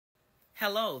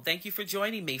Hello, thank you for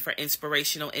joining me for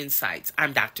Inspirational Insights.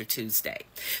 I'm Dr. Tuesday.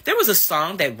 There was a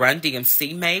song that Run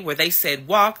DMC made where they said,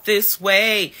 walk this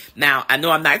way. Now, I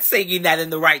know I'm not singing that in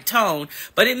the right tone,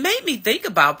 but it made me think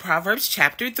about Proverbs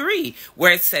chapter 3,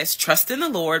 where it says, trust in the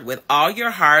Lord with all your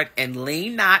heart and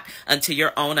lean not unto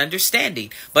your own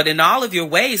understanding, but in all of your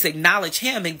ways acknowledge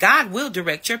him and God will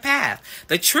direct your path.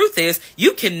 The truth is,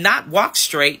 you cannot walk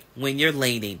straight when you're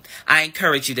leaning. I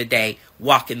encourage you today,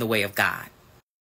 walk in the way of God.